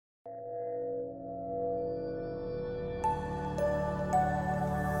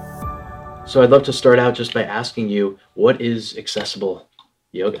So I'd love to start out just by asking you, what is accessible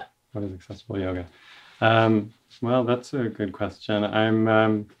yoga? What is accessible yoga? Well, that's a good question.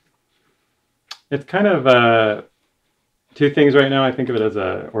 It's kind of two things right now. I think of it as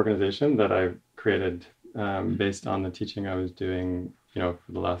an organization that I've created based on the teaching I was doing, for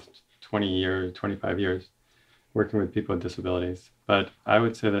the last 20 years, 25 years, working with people with disabilities. But I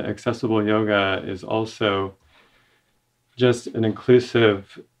would say that accessible yoga is also just an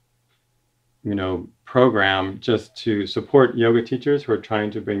inclusive, program just to support yoga teachers who are trying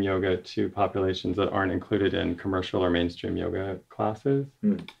to bring yoga to populations that aren't included in commercial or mainstream yoga classes.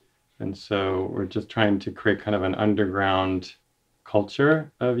 Mm. And so we're just trying to create kind of an underground culture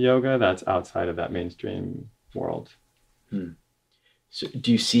of yoga that's outside of that mainstream world. Mm. So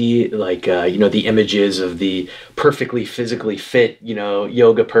do you see the images of the perfectly physically fit,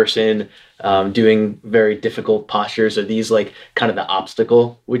 yoga person doing very difficult postures? Are these like kind of the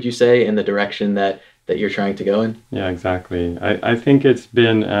obstacle, would you say, in the direction that you're trying to go in? Yeah, exactly. I think it's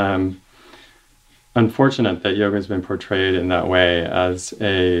been unfortunate that yoga has been portrayed in that way as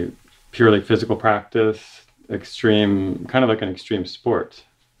a purely physical practice, extreme, kind of like an extreme sport,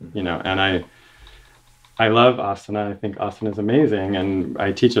 and I love asana. I think asana is amazing, and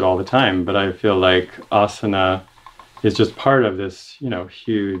I teach it all the time. But I feel like asana is just part of this,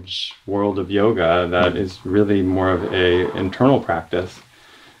 huge world of yoga that is really more of a internal practice.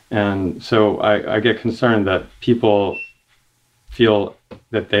 And so I get concerned that people feel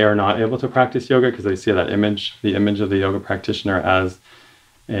that they are not able to practice yoga because they see that image, the image of the yoga practitioner, as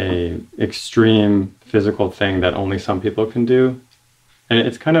a extreme physical thing that only some people can do. And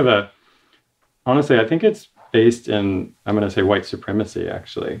it's kind of honestly, I think it's based in, I'm going to say, white supremacy,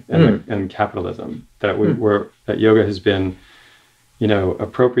 actually, and capitalism, that that yoga has been,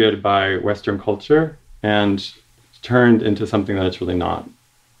 appropriated by Western culture and turned into something that it's really not.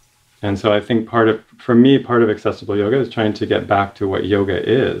 And so I think part of accessible yoga is trying to get back to what yoga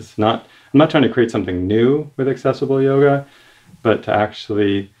is. I'm not trying to create something new with accessible yoga, but to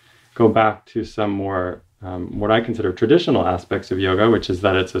actually go back to some more what I consider traditional aspects of yoga, which is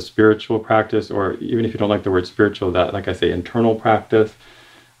that it's a spiritual practice, or even if you don't like the word spiritual, that, like I say, internal practice,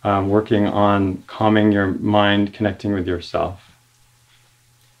 working on calming your mind, connecting with yourself.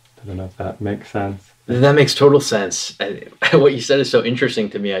 I don't know if that makes sense. That makes total sense. What you said is so interesting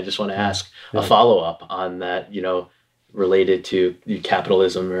to me. I just want to ask a follow-up on that, related to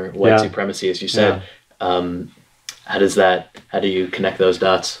capitalism or white supremacy, as you said. Yeah. How do you connect those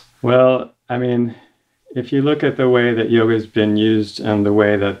dots? Well, I mean, if you look at the way that yoga has been used and the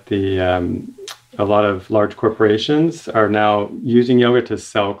way that a lot of large corporations are now using yoga to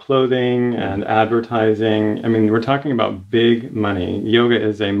sell clothing and advertising. I mean, we're talking about big money. Yoga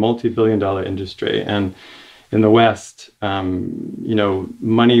is a multi-billion-dollar industry. And in the West,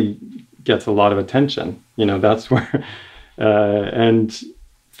 money gets a lot of attention. That's where, and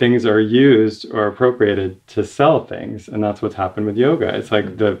things are used or appropriated to sell things. And that's what's happened with yoga. It's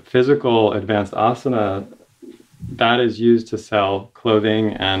like the physical advanced asana that is used to sell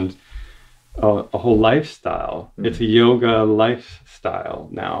clothing and a whole lifestyle. It's a yoga lifestyle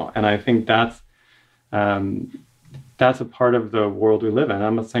now. And I think that's a part of the world we live in.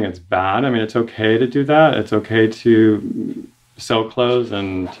 I'm not saying it's bad. I mean, it's okay to do that. It's okay to sell clothes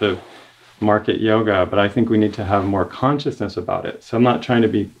and to market yoga, but I think we need to have more consciousness about it. So I'm not trying to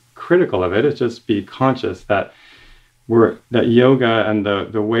be critical of it. It's just be conscious that that yoga and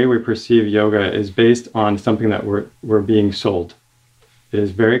the way we perceive yoga is based on something that we're being sold. It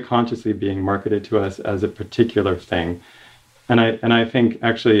is very consciously being marketed to us as a particular thing. And I think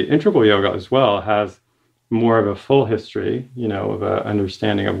actually integral yoga as well has more of a full history, of an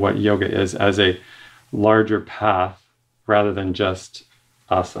understanding of what yoga is as a larger path rather than just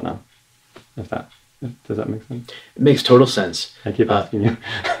asana. Does that make sense? It makes total sense. I keep asking you.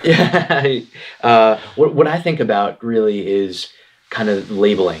 Yeah. What I think about really is kind of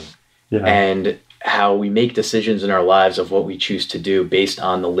labeling and how we make decisions in our lives of what we choose to do based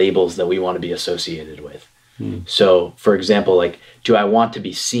on the labels that we want to be associated with. So, for example, do I want to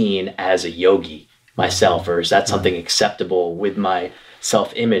be seen as a yogi myself, or is that something acceptable with my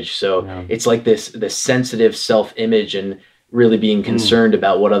self-image? So it's like this sensitive self-image, and really being concerned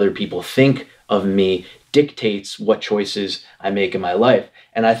about what other people think of me dictates what choices I make in my life.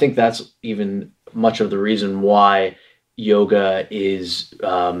 And I think that's even much of the reason why yoga is,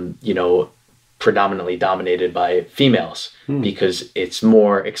 predominantly dominated by females, because it's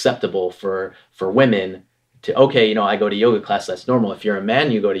more acceptable for women to, I go to yoga class, that's normal. If you're a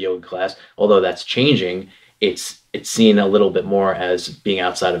man, you go to yoga class, although that's changing, it's seen a little bit more as being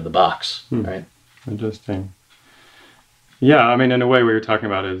outside of the box, right? Interesting. Yeah, I mean, in a way, what you're talking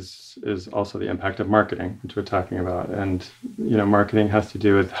about is also the impact of marketing, which we're talking about, and marketing has to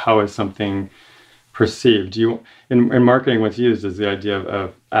do with how is something perceived. In marketing, what's used is the idea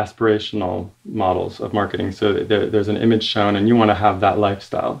of aspirational models of marketing. So there's an image shown, and you want to have that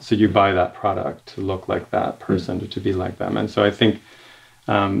lifestyle, so you buy that product to look like that person, to be like them. And so I think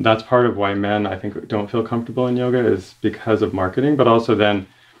that's part of why men, I think, don't feel comfortable in yoga, is because of marketing, but also then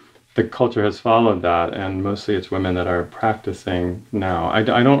the culture has followed that, and mostly it's women that are practicing now. I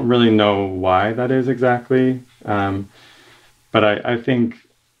don't really know why that is exactly, but I think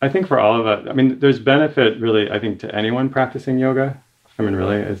for all of us, I mean, there's benefit really, I think, to anyone practicing yoga. I mean,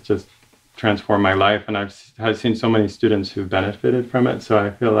 really, it's just transformed my life, and I've seen so many students who've benefited from it. So I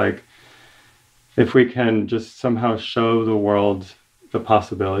feel like if we can just somehow show the world the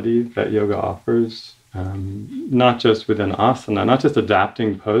possibility that yoga offers, not just within asana, not just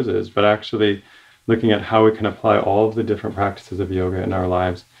adapting poses, but actually looking at how we can apply all of the different practices of yoga in our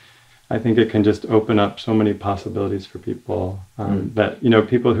lives, I think it can just open up so many possibilities for people, that,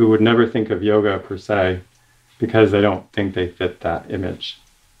 people who would never think of yoga per se because they don't think they fit that image.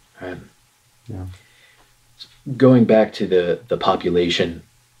 Right. Yeah. Going back to the population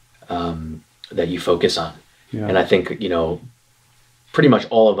that you focus on, and I think, pretty much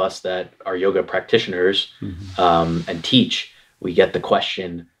all of us that are yoga practitioners and teach, we get the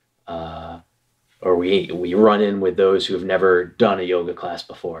question, or we run in with those who have never done a yoga class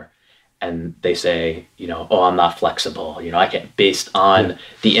before, and they say, oh, I'm not flexible. I can't, based on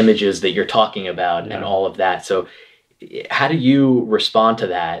the images that you're talking about and all of that. So how do you respond to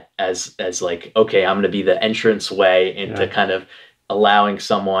that as like, okay, I'm going to be the entrance way into kind of allowing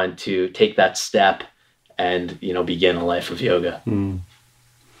someone to take that step and, begin a life of yoga?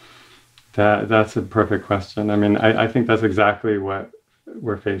 That's a perfect question. I mean, I think that's exactly what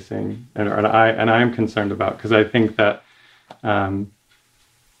we're facing, and I am concerned about, because I think that,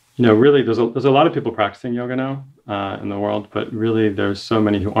 really there's a lot of people practicing yoga now in the world, but really there's so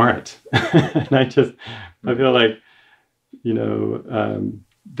many who aren't. And I feel like,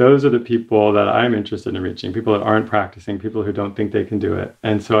 those are the people that I'm interested in reaching, people that aren't practicing, people who don't think they can do it.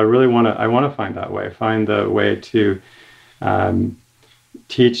 And so I really want to find that way, find the way to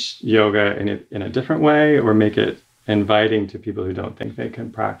teach yoga in a different way, or make it inviting to people who don't think they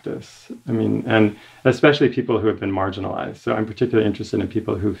can practice. I mean, and especially people who have been marginalized. So I'm particularly interested in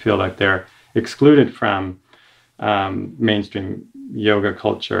people who feel like they're excluded from mainstream yoga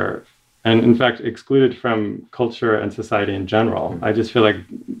culture, and in fact excluded from culture and society in general. I just feel like,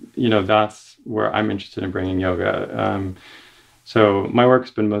 that's where I'm interested in bringing yoga. So my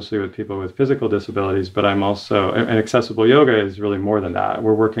work's been mostly with people with physical disabilities, but I'm also, and accessible yoga is really more than that.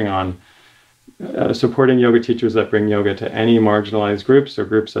 We're working on supporting yoga teachers that bring yoga to any marginalized groups, or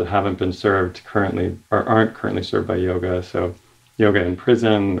groups that haven't been served currently, or aren't currently served by yoga. So yoga in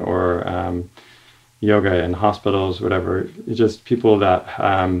prison, or yoga in hospitals, whatever. It's just people that,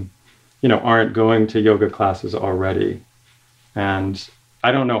 aren't going to yoga classes already. And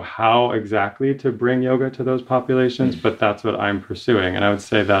I don't know how exactly to bring yoga to those populations, but that's what I'm pursuing. And I would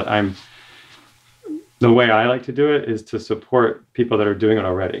say that the way I like to do it is to support people that are doing it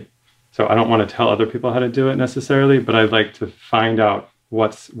already. So I don't want to tell other people how to do it necessarily, but I'd like to find out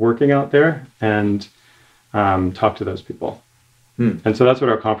what's working out there and talk to those people. And so that's what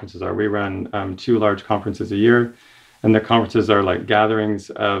our conferences are. We run 2 large conferences a year, and the conferences are like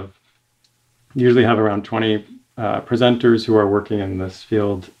gatherings of, usually have around 20 presenters who are working in this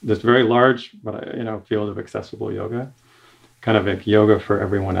field, this very large, but field of accessible yoga, kind of like yoga for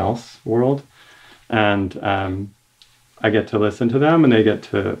everyone else world. And I get to listen to them, and they get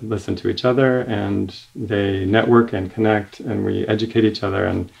to listen to each other, and they network and connect, and we educate each other,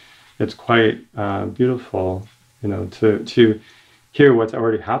 and it's quite beautiful, to hear what's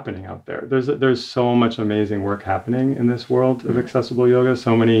already happening out there. There's so much amazing work happening in this world of accessible yoga.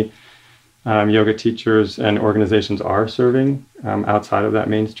 So many yoga teachers and organizations are serving outside of that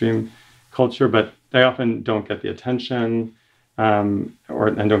mainstream culture, but they often don't get the attention and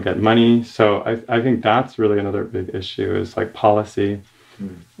don't get money. So I think that's really another big issue, is like policy,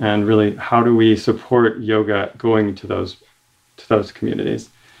 and really how do we support yoga going to those communities?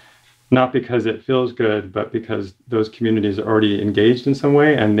 Not because it feels good, but because those communities are already engaged in some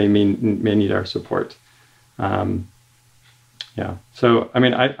way, and they may need our support. So I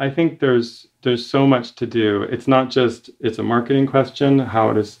mean, I think there's so much to do. It's not just, it's a marketing question.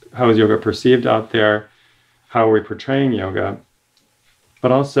 How is yoga perceived out there? How are we portraying yoga?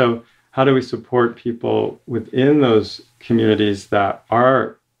 But also, how do we support people within those communities that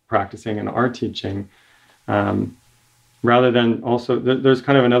are practicing and are teaching, rather than also there's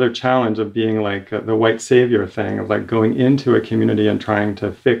kind of another challenge of being like the white savior thing of like going into a community and trying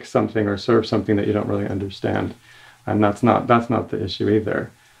to fix something or serve something that you don't really understand, and that's not the issue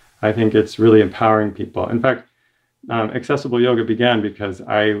either. I think it's really empowering people. In fact, accessible yoga began because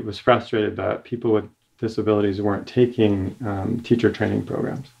I was frustrated that people with disabilities weren't taking teacher training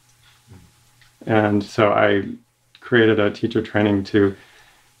programs, and so I created a teacher training to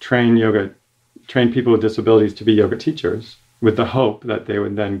train people with disabilities to be yoga teachers, with the hope that they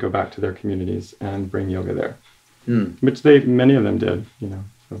would then go back to their communities and bring yoga there, which many of them did,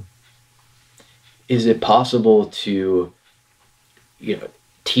 So. Is it possible to,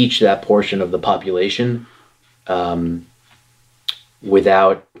 teach that portion of the population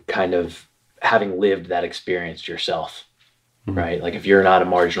without kind of having lived that experience yourself, right? Like if you're not a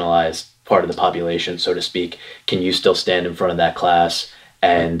marginalized part of the population, so to speak, can you still stand in front of that class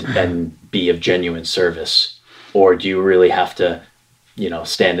and be of genuine service, or do you really have to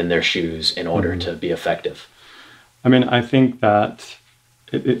stand in their shoes in order to be effective? I mean, I think that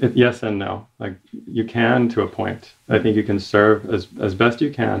yes and no. Like you can to a point. I think you can serve as best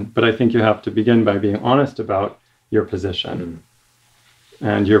you can, but I think you have to begin by being honest about your position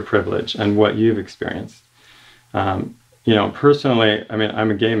and your privilege and what you've experienced. Personally, I mean,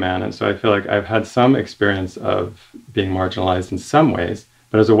 I'm a gay man, and so I feel like I've had some experience of being marginalized in some ways,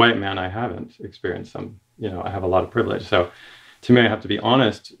 but as a white man, I haven't experienced some, I have a lot of privilege. So to me, I have to be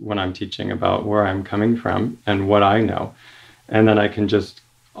honest when I'm teaching about where I'm coming from and what I know. And then I can just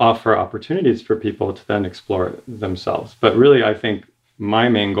offer opportunities for people to then explore themselves. But really, I think my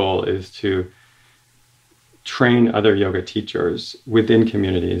main goal is to train other yoga teachers within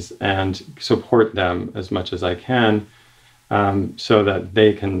communities and support them as much as I can, so that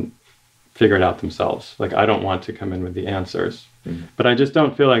they can figure it out themselves. Like, I don't want to come in with the answers, but I just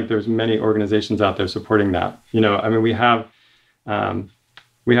don't feel like there's many organizations out there supporting that. I mean, we have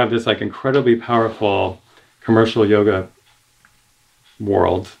this like incredibly powerful commercial yoga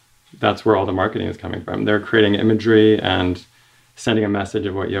world. That's where all the marketing is coming from. They're creating imagery and sending a message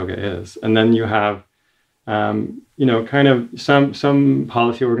of what yoga is. And then you have, kind of some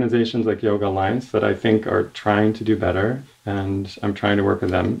policy organizations like Yoga Alliance that I think are trying to do better, and I'm trying to work with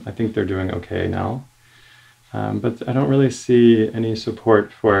them. I think they're doing okay now. But I don't really see any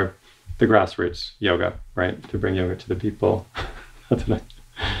support for the grassroots yoga, right? To bring yoga to the people.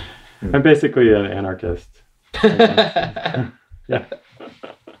 I'm basically an anarchist. Yeah.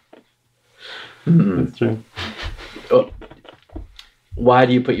 That's true. Why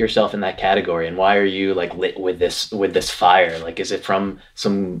do you put yourself in that category, and why are you like lit with this fire? Like, is it from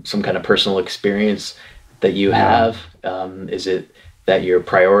some kind of personal experience that you have? Is it that your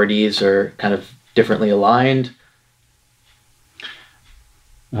priorities are kind of differently aligned?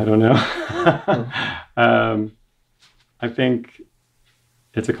 I don't know. I think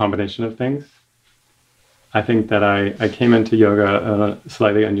it's a combination of things. I think that I came into yoga in a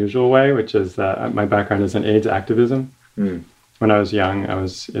slightly unusual way, which is that my background is in AIDS activism. When I was young, I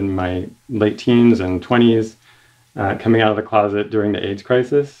was in my late teens and 20s, coming out of the closet during the AIDS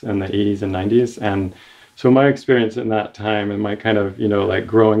crisis in the 80s and 90s. And so my experience in that time and my kind of, like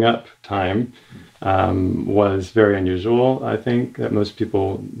growing up time was very unusual. I think that most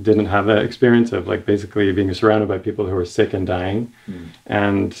people didn't have that experience of like basically being surrounded by people who were sick and dying.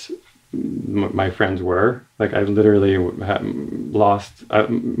 And my friends were. Like, I literally lost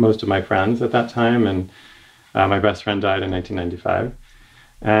most of my friends at that time, and my best friend died in 1995.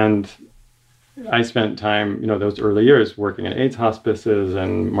 And I spent time, those early years working in AIDS hospices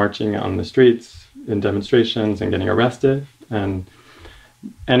and marching on the streets in demonstrations and getting arrested. And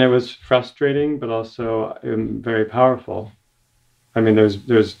it was frustrating, but also very powerful. I mean,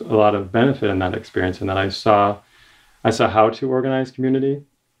 there's a lot of benefit in that experience, in that I saw how to organize community.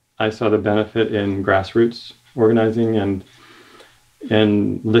 I saw the benefit in grassroots organizing and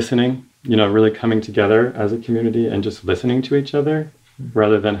in listening, really coming together as a community and just listening to each other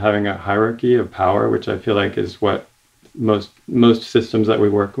rather than having a hierarchy of power, which I feel like is what most systems that we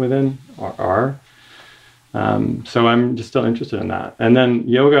work within are. So I'm just still interested in that. And then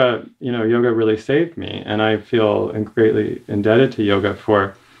yoga really saved me. And I feel greatly indebted to yoga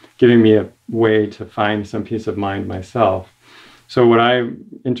for giving me a way to find some peace of mind myself. So what I'm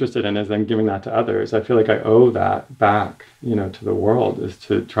interested in is then giving that to others. I feel like I owe that back, to the world, is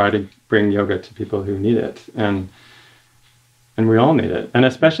to try to bring yoga to people who need it. And we all need it. And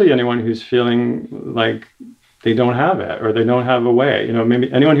especially anyone who's feeling like they don't have it, or they don't have a way, maybe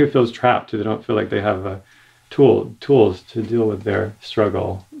anyone who feels trapped, who they don't feel like they have tools to deal with their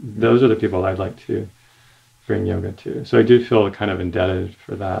struggle. Those are the people I'd like to bring yoga to. So I do feel kind of indebted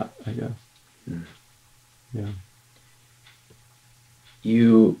for that, I guess. Yeah.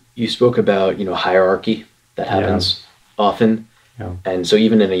 You spoke about, hierarchy that happens often. Yeah. And so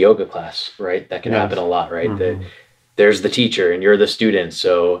even in a yoga class, right, that can happen a lot, right? There's the teacher and you're the student,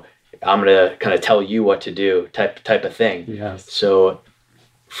 so I'm going to kind of tell you what to do type of thing. Yes. So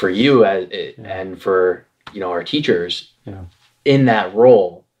for you and for, our teachers in that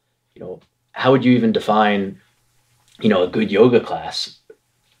role, how would you even define, a good yoga class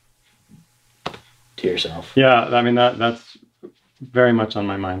to yourself? Yeah, I mean, that's very much on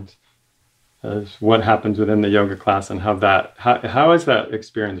my mind. Is what happens within the yoga class and how is that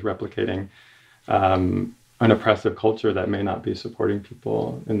experience replicating an oppressive culture that may not be supporting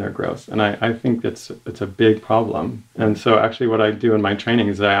people in their growth. And I think it's a big problem. And so actually what I do in my training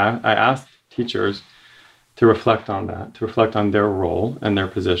is I ask teachers to reflect on that, to reflect on their role and their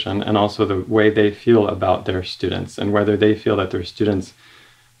position, and also the way they feel about their students and whether they feel that their students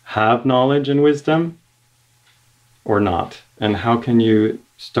have knowledge and wisdom or not. And how can you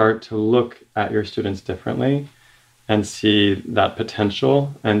start to look at your students differently and see that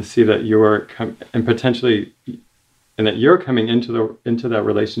potential and see that you're coming into that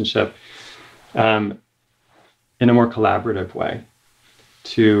relationship in a more collaborative way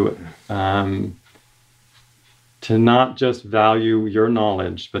to not just value your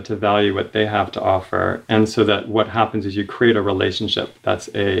knowledge, but to value what they have to offer. And so that what happens is you create a relationship that's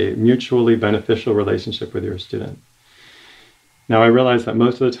a mutually beneficial relationship with your student. Now, I realize that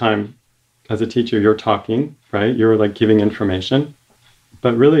most of the time as a teacher, you're talking, right? You're like giving information,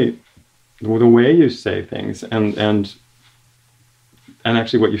 but really the way you say things and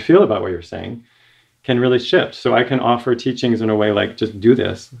actually what you feel about what you're saying can really shift. So I can offer teachings in a way like just do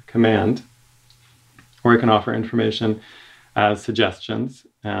this, command, or I can offer information as suggestions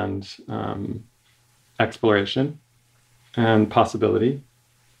and exploration and possibility.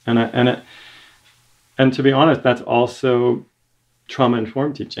 And to be honest, that's also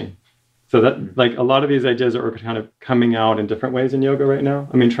trauma-informed teaching. So that like a lot of these ideas are kind of coming out in different ways in yoga right now.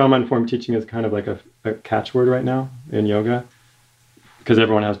 I mean, trauma-informed teaching is kind of like a catchword right now in yoga because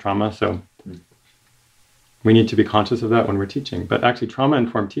everyone has trauma. So we need to be conscious of that when we're teaching. But actually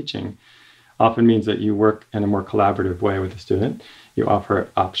trauma-informed teaching often means that you work in a more collaborative way with the student. You offer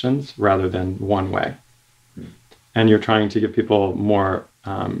options rather than one way. And you're trying to give people more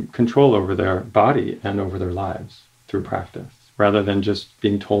control over their body and over their lives through practice. Rather than just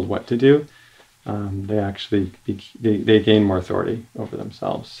being told what to do, they actually they gain more authority over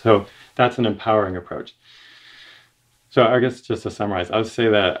themselves. So that's an empowering approach. So I guess just to summarize, I would say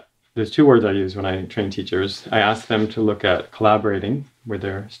that there's two words I use when I train teachers. I ask them to look at collaborating with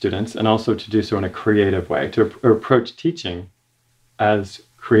their students and also to do so in a creative way, to approach teaching as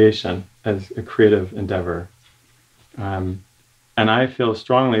creation, as a creative endeavor. And I feel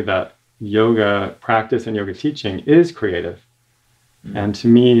strongly that yoga practice and yoga teaching is creative. And to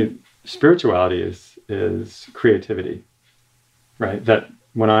me, spirituality is creativity, right? That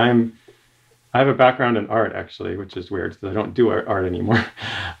when I have a background in art actually, which is weird because I don't do art anymore.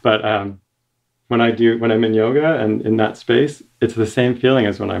 But when I'm in yoga and in that space, it's the same feeling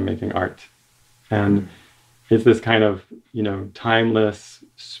as when I'm making art. And it's this kind of, timeless,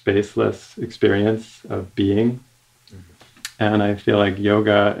 spaceless experience of being. And I feel like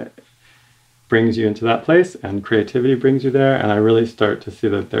yoga brings you into that place and creativity brings you there. And I really start to see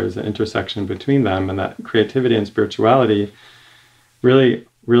that there's an intersection between them and that creativity and spirituality really,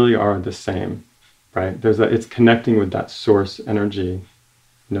 really are the same, right? It's connecting with that source energy,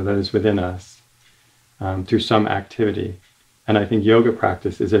 that is within us through some activity. And I think yoga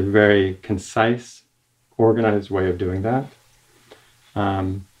practice is a very concise, organized way of doing that.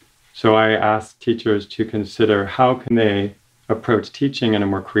 So I ask teachers to consider how can they approach teaching in a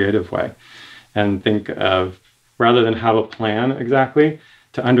more creative way. And think of, rather than have a plan exactly,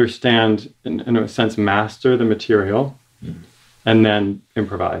 to understand, in a sense, master the material and then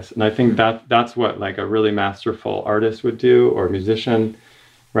improvise. And I think that's what like a really masterful artist would do or musician,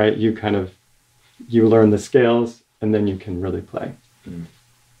 right? You learn the scales and then you can really play.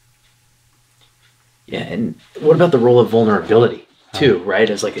 Yeah, and what about the role of vulnerability too, right?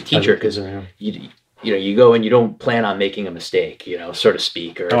 As like a teacher, because you go and you don't plan on making a mistake, so to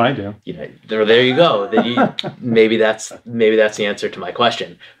speak. Or, I do. There you go. Maybe that's the answer to my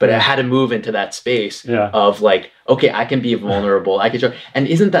question. But I had to move into that space of like, okay, I can be vulnerable. I can show. And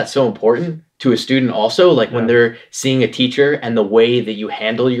isn't that so important to a student also? Like when they're seeing a teacher and the way that you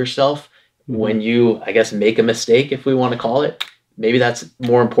handle yourself when you, I guess, make a mistake, if we want to call it. Maybe that's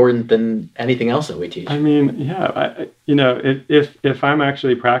more important than anything else that we teach. I mean, if I'm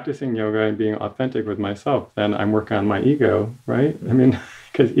actually practicing yoga and being authentic with myself, then I'm working on my ego, right? I mean,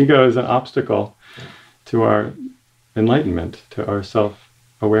 because ego is an obstacle to our enlightenment, to our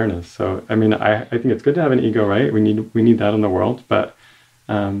self-awareness. So, I mean, I think it's good to have an ego, right? We need that in the world, but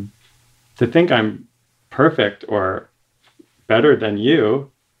to think I'm perfect or better than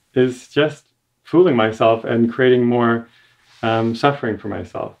you is just fooling myself and creating more suffering for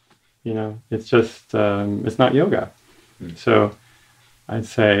myself. You know, it's just, it's not yoga. So I'd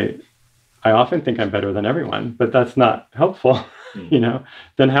say I often think I'm better than everyone, but that's not helpful. You know,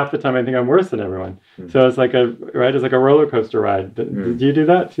 then half the time I think I'm worse than everyone. So it's like it's like a roller coaster ride. Do you do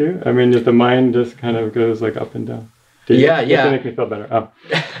that too? I mean, if the mind just kind of goes like up and down. Yeah. To make me feel better. Oh,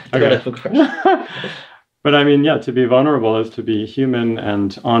 okay. But I mean, yeah, to be vulnerable is to be human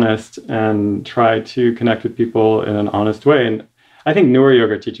and honest and try to connect with people in an honest way. And I think newer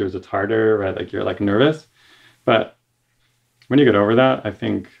yoga teachers, it's harder, right? Like you're like nervous, but when you get over that, I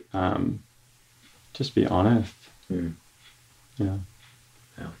think just be honest. Yeah.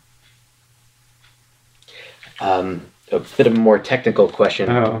 A bit of a more technical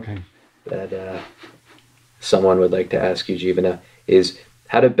question. Oh, okay. That someone would like to ask you, Jivana, is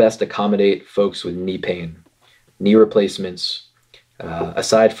how to best accommodate folks with knee pain, knee replacements,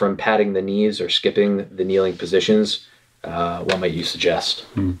 aside from patting the knees or skipping the kneeling positions. What might you suggest?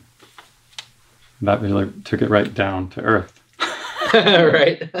 That really took it right down to earth.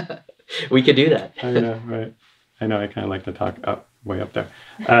 Right. We could do that. I know, right. I know I kind of like to talk way up there.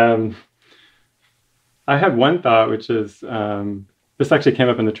 I had one thought, which is, this actually came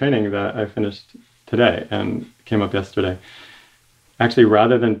up in the training that I finished today and came up yesterday. Actually,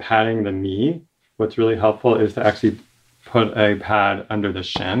 rather than patting the knee, what's really helpful is to actually put a pad under the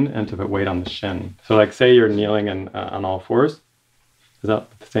shin and to put weight on the shin. So like say you're kneeling on all fours. Is that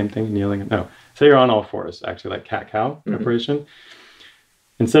the same thing? Kneeling? No. Say you're on all fours, actually like cat-cow preparation.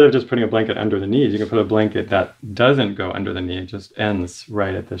 Instead of just putting a blanket under the knees, you can put a blanket that doesn't go under the knee. It just ends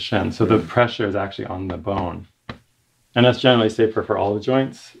right at the shin. So the pressure is actually on the bone. And that's generally safer for all the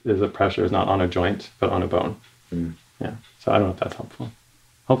joints, is the pressure is not on a joint, but on a bone. Yeah. So I don't know if that's helpful.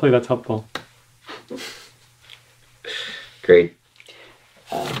 Hopefully that's helpful. Great.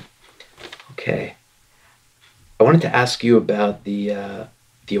 Okay. I wanted to ask you about the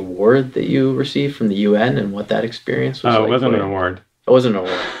award that you received from the UN and what that experience was like. Oh, it wasn't an award. It wasn't an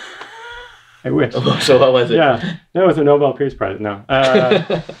award. I wish. So what was it? Yeah. No, it was a Nobel Peace Prize. No.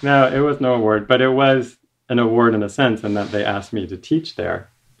 No, it was no award, but it was an award in a sense in that they asked me to teach there.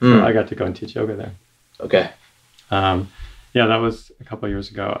 So I got to go and teach yoga there. Okay. Yeah, that was a couple of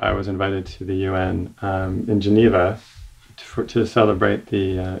years ago. I was invited to the UN in Geneva to celebrate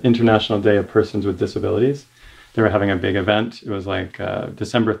the International Day of Persons with Disabilities. They were having a big event. It was like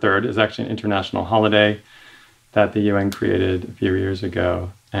December 3rd. It's actually an international holiday that the UN created a few years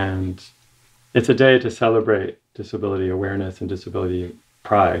ago. And it's a day to celebrate disability awareness and disability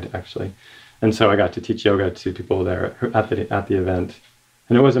pride, actually. And so I got to teach yoga to people there at the event.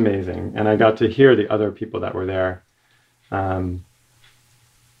 And it was amazing. And I got to hear the other people that were there.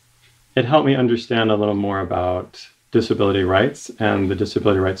 It helped me understand a little more about disability rights and the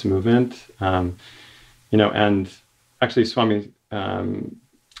disability rights movement. And actually Swami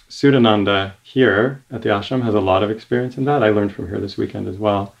Sudananda here at the ashram has a lot of experience in that. I learned from here this weekend as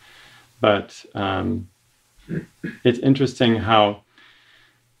well. But it's interesting how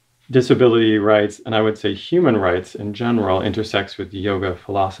disability rights, and I would say human rights in general, intersects with yoga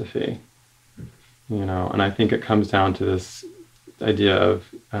philosophy. And I think it comes down to this idea of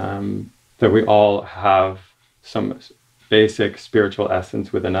that we all have some basic spiritual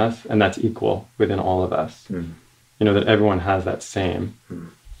essence within us, and that's equal within all of us. That everyone has that same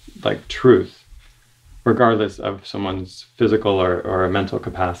like truth, regardless of someone's physical or mental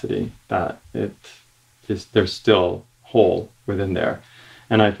capacity, that they're still whole within there.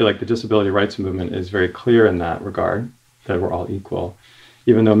 And I feel like the disability rights movement is very clear in that regard, that we're all equal,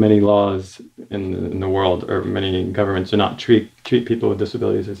 even though many laws in the world or many governments do not treat people with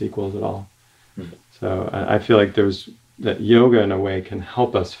disabilities as equals at all. So I feel like that yoga in a way can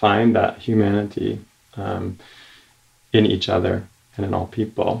help us find that humanity in each other and in all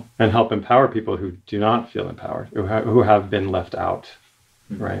people, and help empower people who do not feel empowered, who have been left out,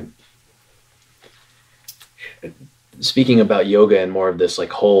 right? Speaking about yoga and more of this like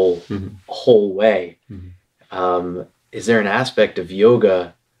whole way, is there an aspect of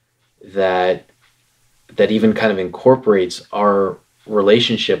yoga that even kind of incorporates our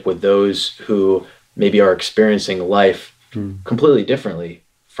relationship with those who maybe are experiencing life completely differently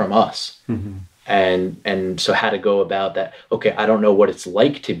from us? And so how to go about that? Okay, I don't know what it's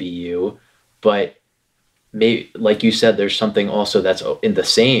like to be you, but maybe, like you said, there's something also that's in the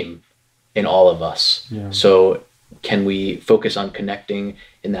same in all of us. Yeah. So can we focus on connecting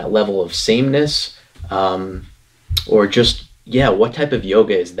in that level of sameness? Or just, yeah, what type of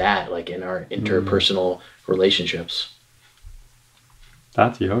yoga is that, like in our interpersonal relationships?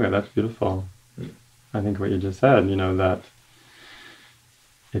 That's yoga. That's beautiful. I think what you just said, that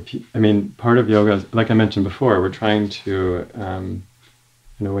if you, I mean, part of yoga is, like I mentioned before, we're trying to,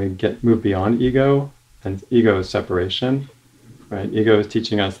 in a way, move beyond ego, and ego is separation, right? Ego is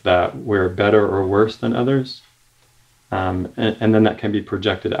teaching us that we're better or worse than others. And then that can be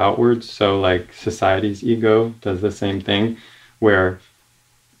projected outwards. So like society's ego does the same thing, where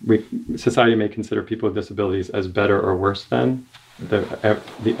society may consider people with disabilities as better or worse than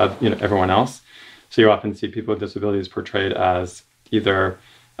everyone else. So you often see people with disabilities portrayed as either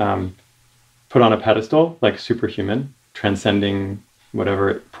put on a pedestal, like superhuman, transcending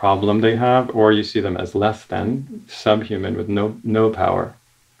whatever problem they have, or you see them as less than, subhuman, with no power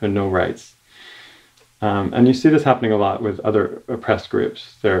and no rights. And you see this happening a lot with other oppressed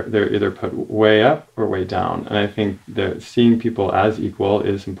groups. They're either put way up or way down. And I think that seeing people as equal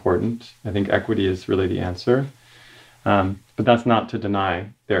is important. I think equity is really the answer. But that's not to deny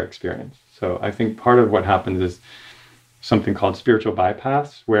their experience. So I think part of what happens is something called spiritual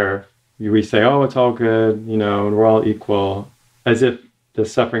bypass, where we say, oh, it's all good, and we're all equal, as if the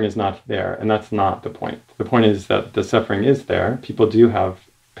suffering is not there. And that's not the point. The point is that the suffering is there. People do have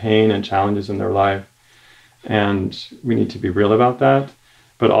pain and challenges in their life. And we need to be real about that,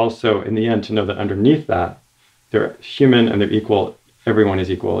 but also in the end to know that underneath that, they're human and they're equal. Everyone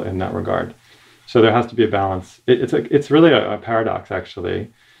is equal in that regard. So there has to be a balance. It's really a paradox,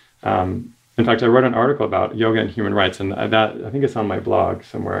 actually. In fact, I wrote an article about yoga and human rights, and that I think it's on my blog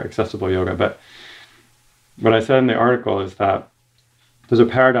somewhere, Accessible Yoga. But what I said in the article is that there's a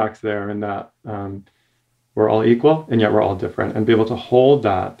paradox there in that we're all equal and yet we're all different, and be able to hold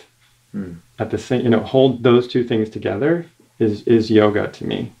that. At the same, hold those two things together is yoga to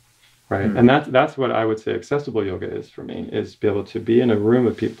me, right? And that's what I would say accessible yoga is for me, is be able to be in a room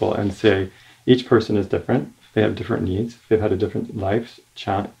of people and say each person is different, they have different needs, they've had a different life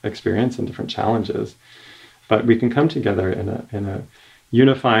experience and different challenges, but we can come together in a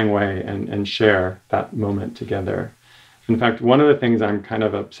unifying way and share that moment together. In fact, one of the things I'm kind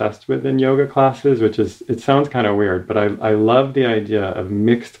of obsessed with in yoga classes, it sounds kind of weird, but I love the idea of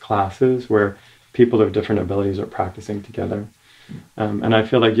mixed classes where people of different abilities are practicing together. And I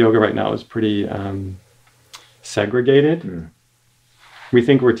feel like yoga right now is pretty segregated. We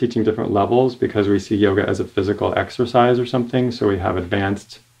think we're teaching different levels because we see yoga as a physical exercise or something. So we have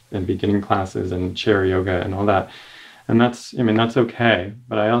advanced and beginning classes and chair yoga and all that. And that's okay.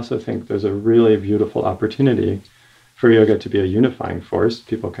 But I also think there's a really beautiful opportunity for yoga to be a unifying force.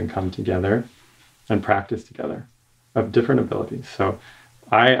 People can come together and practice together of different abilities. So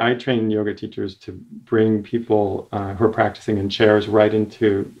I train yoga teachers to bring people who are practicing in chairs right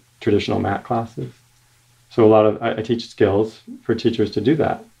into traditional mat classes. So I teach skills for teachers to do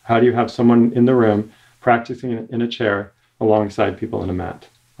that. How do you have someone in the room practicing in a chair alongside people on a mat?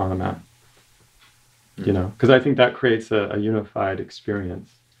 Because I think that creates a unified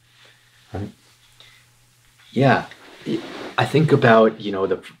experience, right? Yeah. I think about,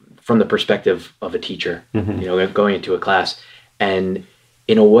 from the perspective of a teacher, going into a class, and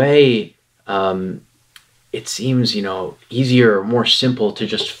in a way, it seems, easier or more simple to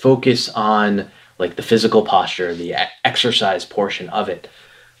just focus on like the physical posture, the exercise portion of it.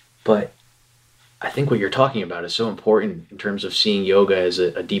 But I think what you're talking about is so important in terms of seeing yoga as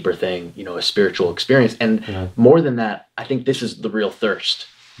a deeper thing, a spiritual experience. And more than that, I think this is the real thirst,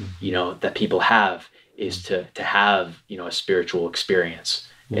 that people have, is to have, a spiritual experience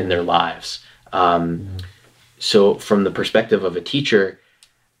in their lives. So from the perspective of a teacher,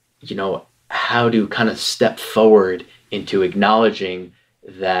 how to kind of step forward into acknowledging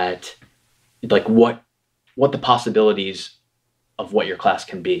that, like what the possibilities of what your class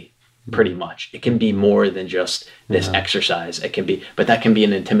can be, pretty much. It can be more than just this exercise. But that can be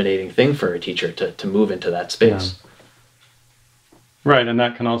an intimidating thing for a teacher to move into that space. Right, and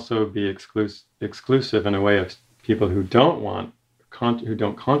that can also be exclusive in a way of people who don't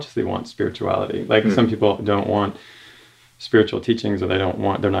consciously want spirituality. Like some people don't want spiritual teachings, or they're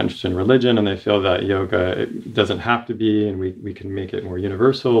not interested in religion, and they feel that yoga, it doesn't have to be, and we can make it more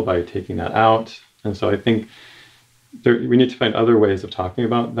universal by taking that out. And so I think we need to find other ways of talking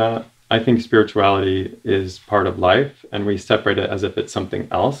about that. I think spirituality is part of life, and we separate it as if it's something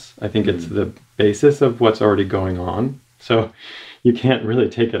else. I think it's the basis of what's already going on. So you can't really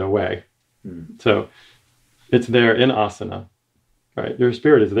take it away. So it's there in asana, right? Your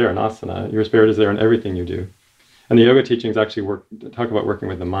spirit is there in asana. Your spirit is there in everything you do. And the yoga teachings actually talk about working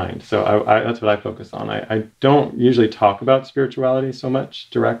with the mind. So that's what I focus on. I don't usually talk about spirituality so much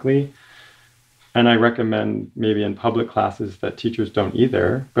directly, And I recommend maybe in public classes that teachers don't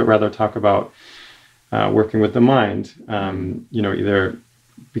either, but rather talk about working with the mind, either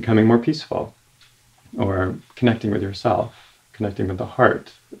becoming more peaceful or connecting with yourself, connecting with the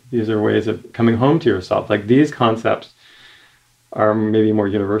heart. These are ways of coming home to yourself. Like, these concepts are maybe more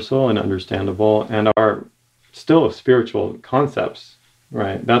universal and understandable and are still spiritual concepts,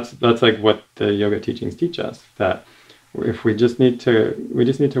 right? That's like what the yoga teachings teach us, that if we just need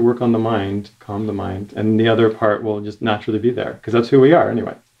to work on the mind, calm the mind, and the other part will just naturally be there, because that's who we are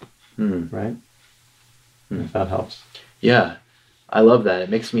anyway. Right? If that helps. Yeah, I love that. It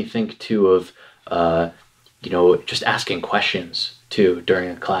makes me think too of just asking questions too during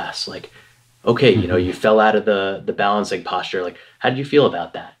a class. Like, okay, you fell out of the balancing posture. Like, how did you feel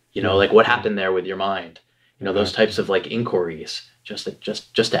about that? Like, what happened there with your mind? Those types of like inquiries, just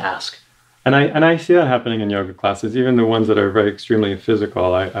to ask. And I see that happening in yoga classes, even the ones that are very extremely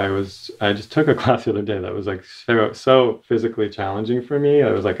physical. I just took a class the other day that was like so physically challenging for me.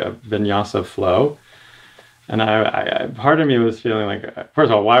 It was like a vinyasa flow, and I part of me was feeling like,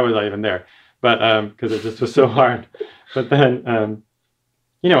 first of all, why was I even there? But because it just was so hard. But then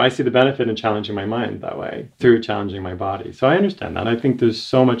I see the benefit in challenging my mind that way through challenging my body. So I understand that. I think there's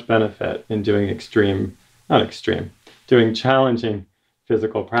so much benefit in doing doing challenging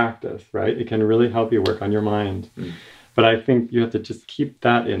physical practice, right? It can really help you work on your mind. But I think you have to just keep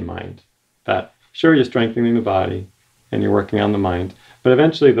that in mind, that sure, you're strengthening the body and you're working on the mind, but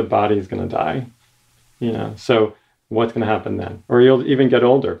eventually the body is going to die, so what's going to happen then? Or you'll even get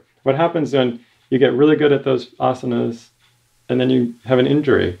older. What happens when you get really good at those asanas and then you have an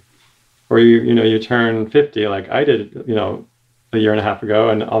injury, or you turn 50 like I did, a year and a half ago,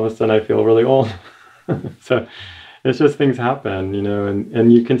 and all of a sudden I feel really old. So it's just, things happen,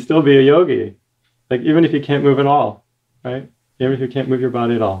 and you can still be a yogi. Like, even if you can't move at all, right? Even if you can't move your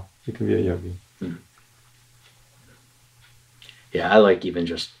body at all, you can be a yogi. Yeah, I like even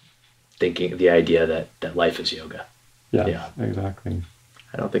just thinking the idea that life is yoga. Yes, yeah, exactly.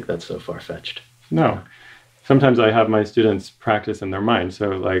 I don't think that's so far-fetched. No. Sometimes I have my students practice in their mind.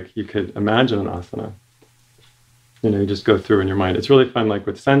 So like, you could imagine an asana. You just go through in your mind. It's really fun, like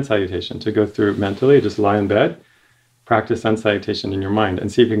with sun salutation, to go through mentally, just lie in bed, practice sun salutation in your mind,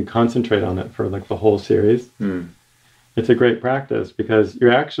 and see if you can concentrate on it for like the whole series. It's a great practice, because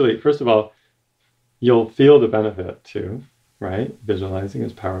you're actually, first of all, you'll feel the benefit too, right? Visualizing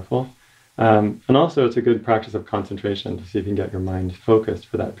is powerful. And also it's a good practice of concentration to see if you can get your mind focused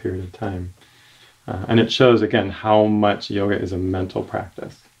for that period of time. And it shows, again, how much yoga is a mental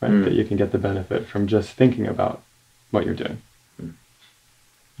practice, right? That you can get the benefit from just thinking about what you're doing.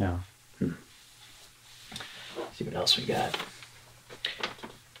 Yeah. Let's see what else we got.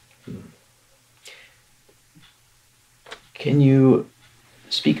 Can you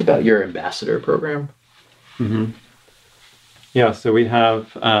speak about your ambassador program? Yeah, so we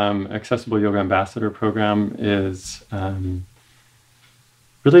have Accessible Yoga Ambassador Program is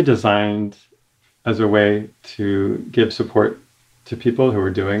really designed as a way to give support to people who are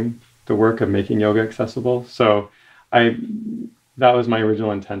doing the work of making yoga accessible. So that was my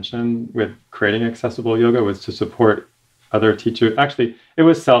original intention with creating Accessible Yoga, was to support other teachers. Actually, it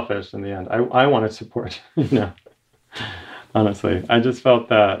was selfish in the end. I wanted support, honestly. I just felt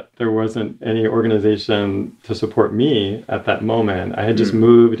that there wasn't any organization to support me at that moment. I had just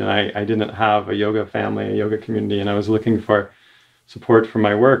moved, and I didn't have a yoga family, a yoga community, and I was looking for support for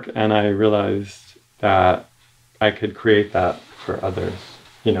my work, and I realized that I could create that for others,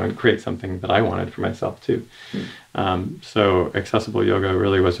 and create something that I wanted for myself too. So Accessible Yoga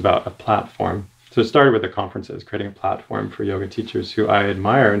really was about a platform. So it started with the conferences, creating a platform for yoga teachers who I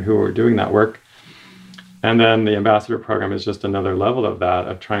admire and who were doing that work. And then the ambassador program is just another level of that,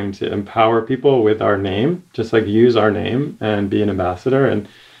 of trying to empower people with our name, just like use our name and be an ambassador,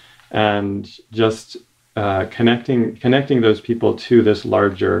 and just connecting those people to this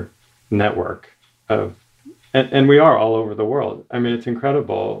larger network of, and we are all over the world. I mean, it's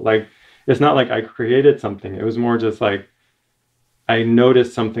incredible. Like, it's not like I created something. It was more just like, I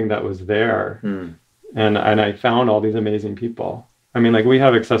noticed something that was there, and I found all these amazing people. I mean, like, we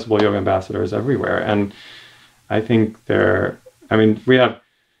have Accessible Yoga ambassadors everywhere, and I think we have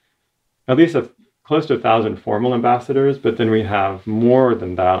at least close to 1,000 formal ambassadors, but then we have more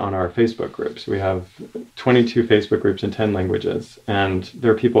than that on our Facebook groups. We have 22 Facebook groups in 10 languages, and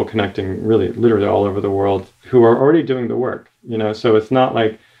there are people connecting really, literally all over the world who are already doing the work, so it's not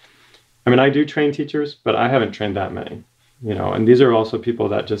like, I do train teachers, but I haven't trained that many, and these are also people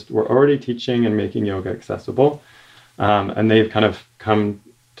that just were already teaching and making yoga accessible. And they've kind of come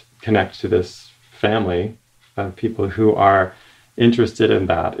to connect to this family of people who are interested in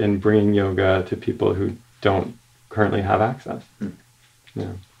that, in bringing yoga to people who don't currently have access.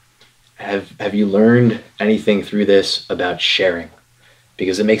 Yeah. Have you learned anything through this about sharing?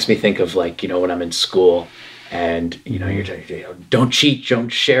 Because it makes me think of, like, when I'm in school and, you're don't cheat, don't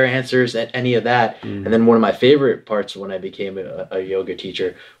share answers, at any of that. And then one of my favorite parts when I became a yoga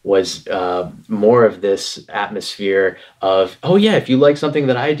teacher was more of this atmosphere of, oh yeah, if you like something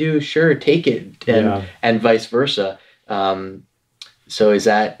that I do, sure, take it, and vice versa. So is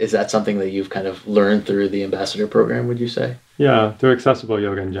that something that you've kind of learned through the ambassador program, would you say? Yeah, through accessible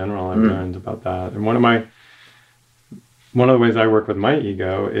yoga in general, I've learned about that. And one of the ways I work with my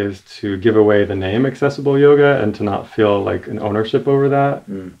ego is to give away the name accessible yoga and to not feel like an ownership over that,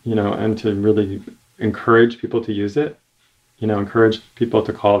 and to really encourage people to use it, encourage people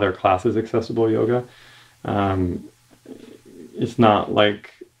to call their classes accessible yoga. It's not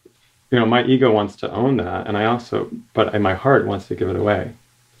like, my ego wants to own that, but in my heart wants to give it away.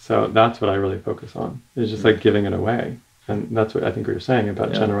 So that's what I really focus on, is just like giving it away. And that's what I think we were saying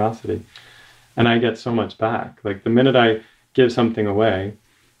about generosity. And I get so much back. Like the minute I give something away,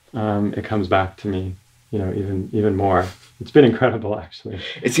 it comes back to me, even more. It's been incredible, actually.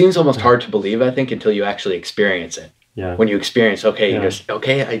 It seems almost hard to believe, I think, until you actually experience it. Yeah. When you experience, I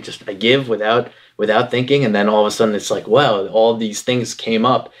give without thinking, and then all of a sudden it's like, wow, all these things came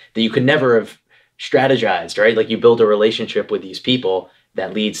up that you could never have strategized, right? Like you build a relationship with these people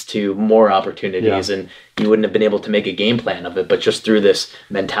that leads to more opportunities, and you wouldn't have been able to make a game plan of it, but just through this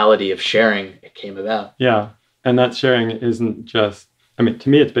mentality of sharing, it came about. Yeah, and that sharing isn't just, to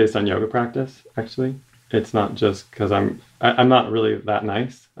me it's based on yoga practice, actually. It's not just because I'm not really that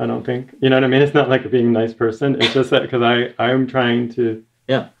nice, I don't think. You know what I mean? It's not like being a nice person. It's just that because I'm trying to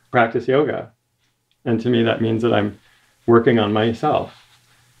practice yoga. And to me, that means that I'm working on myself.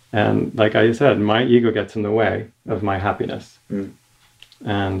 And like I said, my ego gets in the way of my happiness.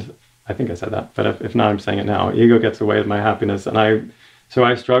 And I think I said that, but if not, I'm saying it now. Ego gets in the way of my happiness. And so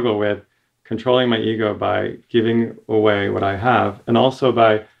I struggle with controlling my ego by giving away what I have, and also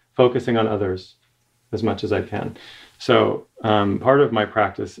by focusing on others as much as I can. So part of my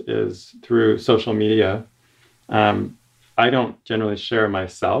practice is through social media. I don't generally share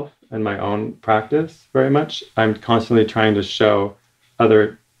myself and my own practice very much. I'm constantly trying to show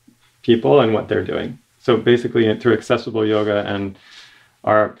other people and what they're doing. So basically through accessible yoga and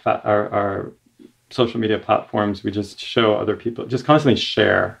our social media platforms, we just show other people, just constantly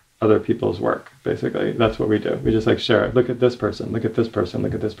share other people's work. Basically, that's what we do. We just like share it. Look at this person, look at this person,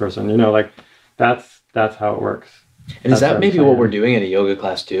 look at this person. Like that's how it works. And is that maybe what we're doing in a yoga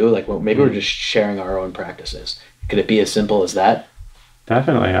class too? Like, well, maybe we're just sharing our own practices. Could it be as simple as that?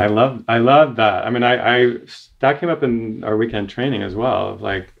 Definitely. I love that. I that came up in our weekend training as well.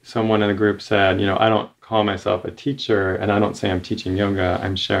 Like someone in the group said, I don't call myself a teacher, and I don't say I'm teaching yoga.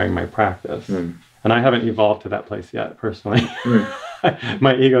 I'm sharing my practice. And I haven't evolved to that place yet, personally.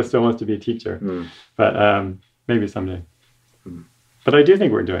 My ego still wants to be a teacher, but maybe someday. But I do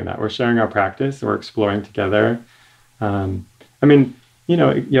think we're doing that. We're sharing our practice. We're exploring together. Yoga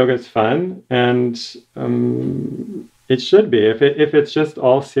is fun, and it should be. If it's just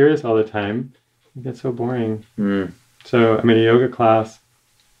all serious all the time, it gets so boring. So, a yoga class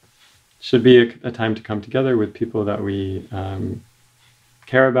should be a time to come together with people that we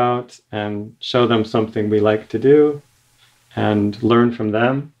care about and show them something we like to do and learn from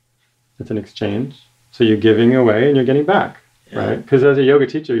them. It's an exchange. So you're giving away and you're getting back, right? Because as a yoga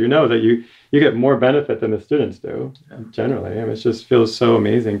teacher, you know that you get more benefit than the students do, generally. It just feels so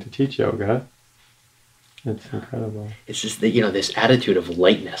amazing to teach yoga. It's incredible. It's just this attitude of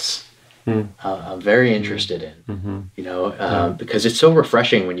lightness. I'm very interested in, because it's so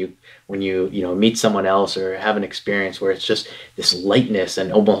refreshing when you meet someone else or have an experience where it's just this lightness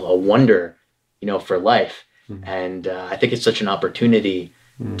and almost a wonder, for life. And I think it's such an opportunity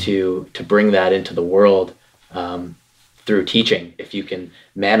to bring that into the world through teaching, if you can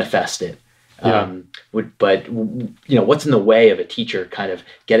manifest it. But what's in the way of a teacher kind of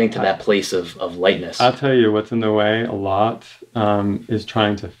getting to that place of lightness? I'll tell you what's in the way a lot is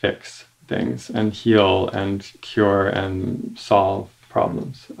trying to fix things and heal and cure and solve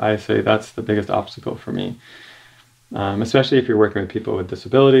problems. I say that's the biggest obstacle for me, especially if you're working with people with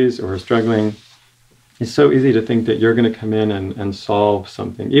disabilities or who are struggling. It's so easy to think that you're going to come in and solve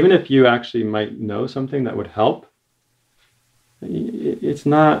something, even if you actually might know something that would help. It's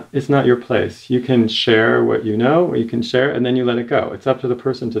not your place. You can share what you know, or you can share, and then you let it go. It's up to the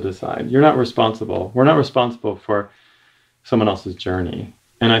person to decide. You're not responsible. We're not responsible for someone else's journey.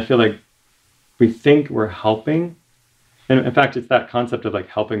 And I feel like we think we're helping. And in fact, it's that concept of like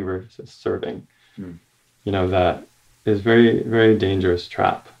helping versus serving. That is very, very dangerous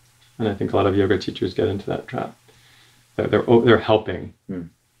trap. And I think a lot of yoga teachers get into that trap. They're helping.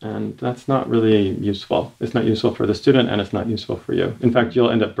 And that's not really useful. It's not useful for the student, and it's not useful for you. In fact,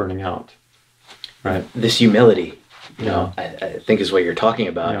 you'll end up burning out, right? This humility, I think is what you're talking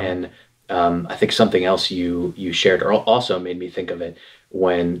about. Yeah. And I think something else you shared also made me think of it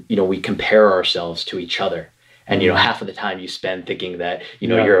when, we compare ourselves to each other. And, half of the time you spend thinking that,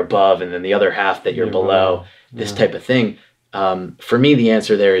 you're above, and then the other half that you're below, this type of thing. For me, the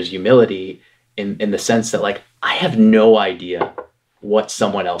answer there is humility in the sense that, like, I have no idea what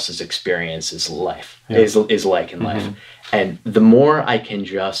someone else's experience is like in life. And the more I can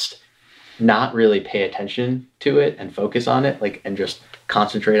just not really pay attention to it and focus on it, like, and just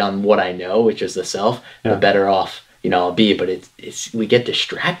concentrate on what I know, which is the self, the better off, I'll be. But it's we get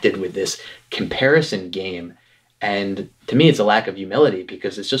distracted with this comparison game. And to me, it's a lack of humility,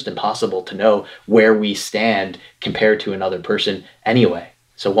 because it's just impossible to know where we stand compared to another person anyway.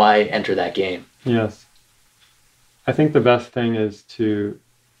 So why enter that game? Yes. I think the best thing is to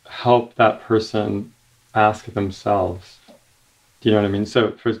help that person ask themselves. Do you know what I mean?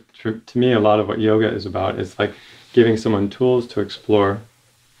 So to me, a lot of what yoga is about is like giving someone tools to explore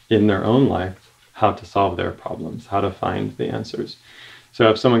in their own life how to solve their problems, how to find the answers. So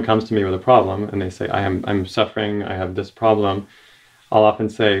if someone comes to me with a problem and they say, I'm suffering, I have this problem, I'll often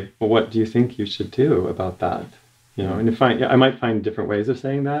say, well, what do you think you should do about that? And I might find different ways of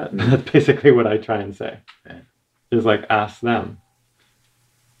saying that. That's basically what I try and say. Right. Is like, ask them.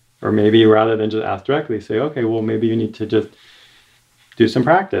 Or maybe rather than just ask directly, say, okay, well, maybe you need to just do some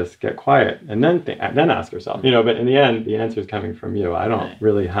practice, get quiet, and then ask yourself. But in the end, the answer is coming from you. I don't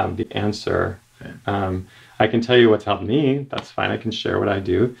really have the answer. Right. I can tell you what's helped me. That's fine. I can share what I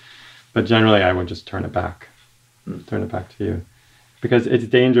do. But generally, I would just turn it back. Turn it back to you. Because it's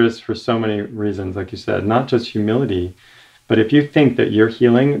dangerous for so many reasons, like you said, not just humility, but if you think that you're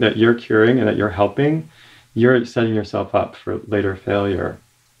healing, that you're curing, and that you're helping, you're setting yourself up for later failure,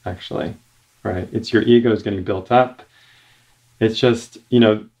 actually, right? It's your ego is getting built up. It's just,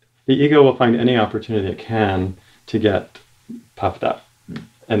 the ego will find any opportunity it can to get puffed up,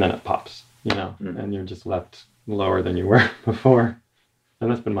 and then it pops, and you're just left lower than you were before.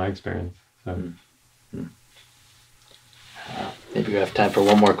 And that's been my experience. So. Maybe we have time for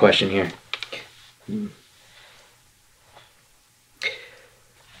one more question here.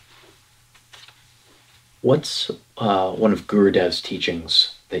 What's one of Gurudev's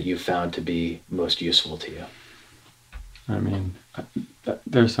teachings that you found to be most useful to you? I mean,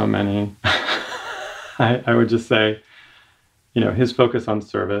 there's so many. I would just say, his focus on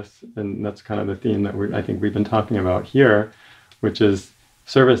service, and that's kind of the theme that I think we've been talking about here, which is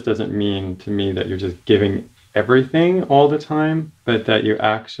service doesn't mean to me that you're just giving everything all the time, but that you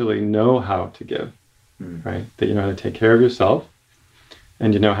actually know how to give, right? That you know how to take care of yourself,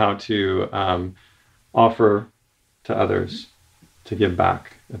 and you know how to offer to others, to give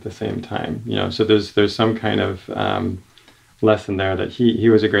back at the same time. So there's some kind of lesson there that he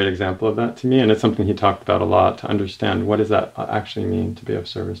was a great example of that to me, and it's something he talked about a lot, to understand what does that actually mean to be of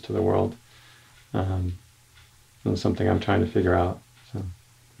service to the world. It's something I'm trying to figure out. So.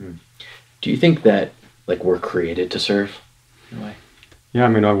 Do you think that we're created to serve in a way? Yeah, I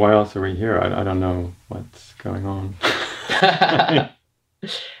mean, why else are we here? I don't know what's going on.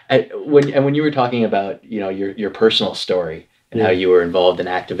 When you were talking about your personal story and how you were involved in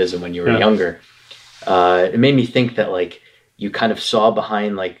activism when you were younger, it made me think that you kind of saw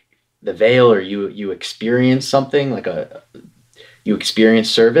behind the veil, or you experienced something you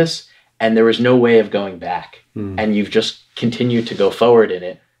experienced service, and there was no way of going back, and you've just continued to go forward in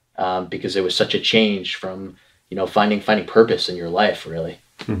it. Because it was such a change from, finding purpose in your life, really.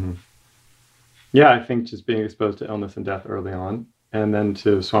 Mm-hmm. Yeah, I think just being exposed to illness and death early on, and then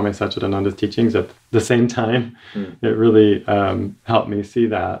to Swami Satchidananda's teachings at the same time, it really helped me see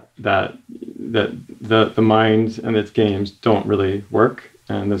that the mind and its games don't really work,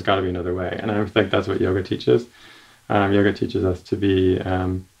 and there's got to be another way. And I think that's what yoga teaches. Yoga teaches us to be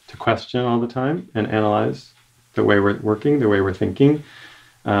to question all the time and analyze the way we're working, the way we're thinking.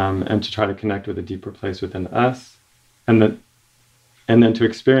 And to try to connect with a deeper place within us, and then to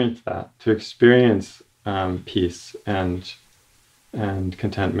experience that, to experience peace and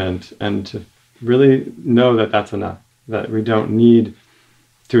contentment, and to really know that that's enough, that we don't need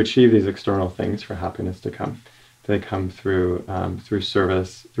to achieve these external things for happiness to come. They come through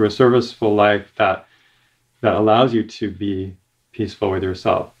service, through a serviceful life that allows you to be peaceful with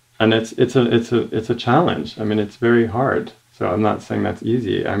yourself. And it's a challenge. I mean, it's very hard. So I'm not saying that's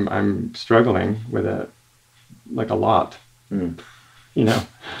easy. I'm struggling with it a lot, but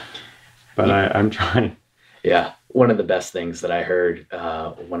I'm trying. Yeah. one of the best things that I heard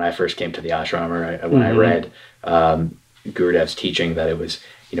when I first came to the ashram, or when I read Gurudev's teaching, that it was,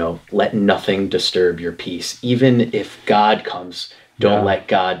 let nothing disturb your peace. Even if God comes, don't let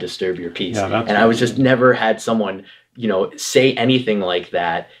God disturb your peace. And I was just never had someone, say anything like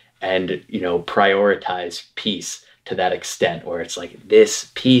that and, prioritize peace to that extent, where it's like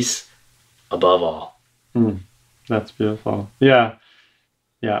this peace above all. That's beautiful. Yeah.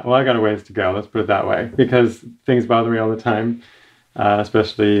 Well, I got a ways to go. Let's put it that way, because things bother me all the time,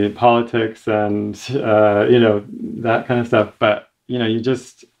 especially politics and, that kind of stuff. But,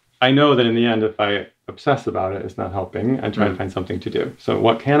 I know that in the end, if I obsess about it, it's not helping. I try to find something to do. So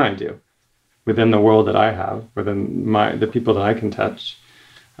what can I do within the world that I have, within the people that I can touch?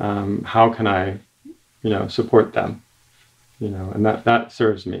 How can I, support them? And that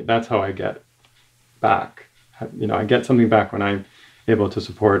serves me. That's how I get back. I get something back when I'm able to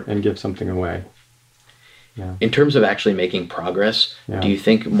support and give something away. Yeah. In terms of actually making progress, do you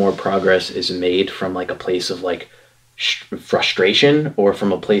think more progress is made from like a place of like frustration, or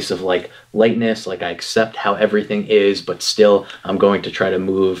from a place of like lightness, like I accept how everything is, but still I'm going to try to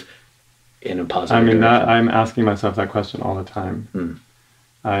move in a positive direction? I'm asking myself that question all the time.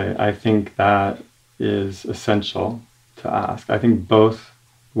 I think that is essential to ask. I think both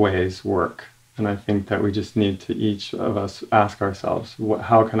ways work. And I think that we just need to, each of us, ask ourselves,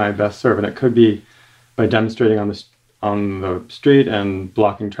 how can I best serve? And it could be by demonstrating on the street and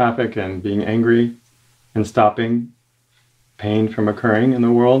blocking traffic and being angry and stopping pain from occurring in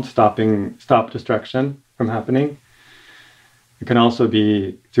the world, stop destruction from happening. It can also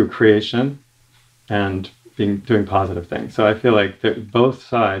be through creation and doing positive things. So I feel like both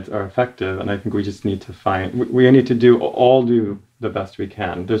sides are effective, and I think we just need to we need to do the best we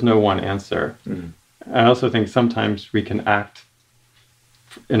can. There's no one answer. I also think sometimes we can act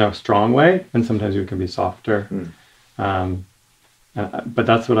in a strong way, and sometimes we can be softer. But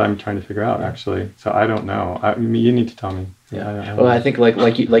that's what I'm trying to figure out, actually. So I don't know. You need to tell me. I think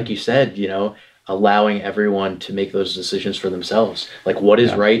like you said, allowing everyone to make those decisions for themselves. Like what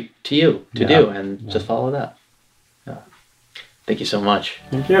is right to you to do, and just follow that. Thank you so much.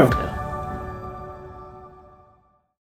 Thank you.